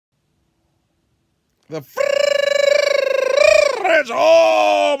The French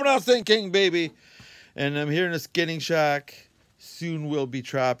Wrestling King, baby. And I'm here in a skinning shack. Soon we'll be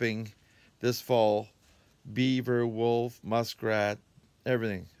trapping this fall. Beaver, wolf, muskrat,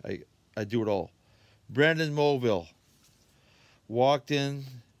 everything. I do it all. Brenden Mulvhill walked in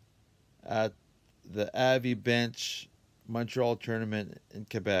at the Avi Bench Montreal tournament in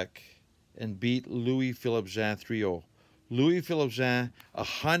Quebec and beat Phillippe 3-0. Phillippe,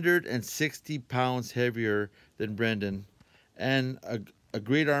 160 pounds heavier than Brenden, and a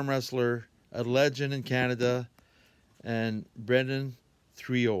great arm wrestler, a legend in Canada, and Brenden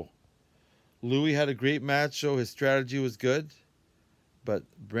 3-0. Louis had a great match, so his strategy was good, but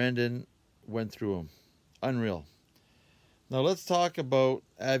Brenden went through him. Unreal. Now let's talk about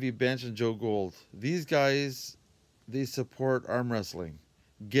Avi Bench and Joe Gold. These guys, they support arm wrestling.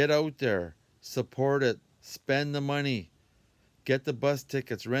 Get out there, support it, spend the money, get the bus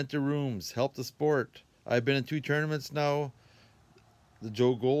tickets, rent the rooms, help the sport. I've been in 2 tournaments now. The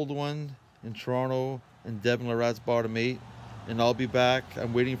Joe Gold one in Toronto and Devin Larat's bottom 8. And I'll be back.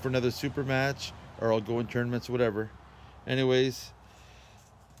 I'm waiting for another super match, or I'll go in tournaments, whatever. Anyways,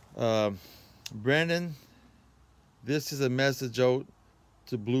 Brenden, this is a message out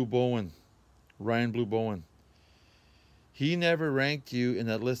to Blue Bowen, Ryan Blue Bowen. He never ranked you in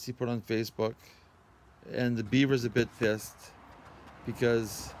that list he put on Facebook, and the Beaver's a bit pissed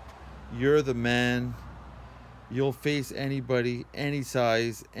because you're the man. You'll face anybody, any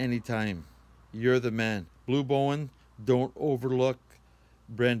size, anytime. You're the man. Blue Bowen, don't overlook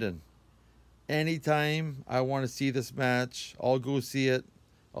Brenden. Anytime I want to see this match, I'll go see it.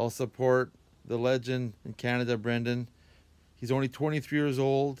 I'll support the legend in Canada, Brenden. He's only 23 years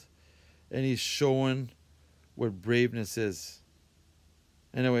old, and he's showing what braveness is.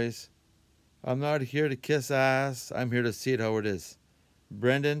 Anyways, I'm not here to kiss ass. I'm here to see it how it is.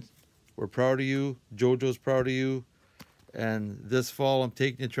 Brenden, we're proud of you. JoJo's proud of you. And this fall, I'm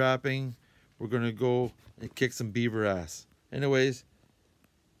taking you trapping. We're going to go and kick some beaver ass. Anyways,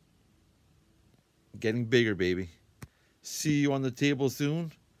 getting bigger, baby. See you on the table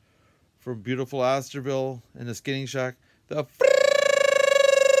soon. From beautiful Astorville in the skinning shack. The French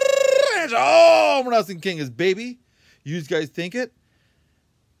Wrestling King is baby. You guys think it,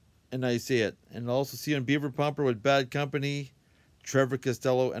 and I say it. And I'll also see you on Beaver Pumper with Bad Company, Trevor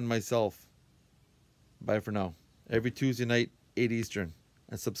Costello, and myself. Bye for now. Every Tuesday night, 8 Eastern.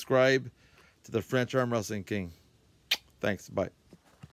 And subscribe to the French Arm Wrestling King. Thanks. Bye.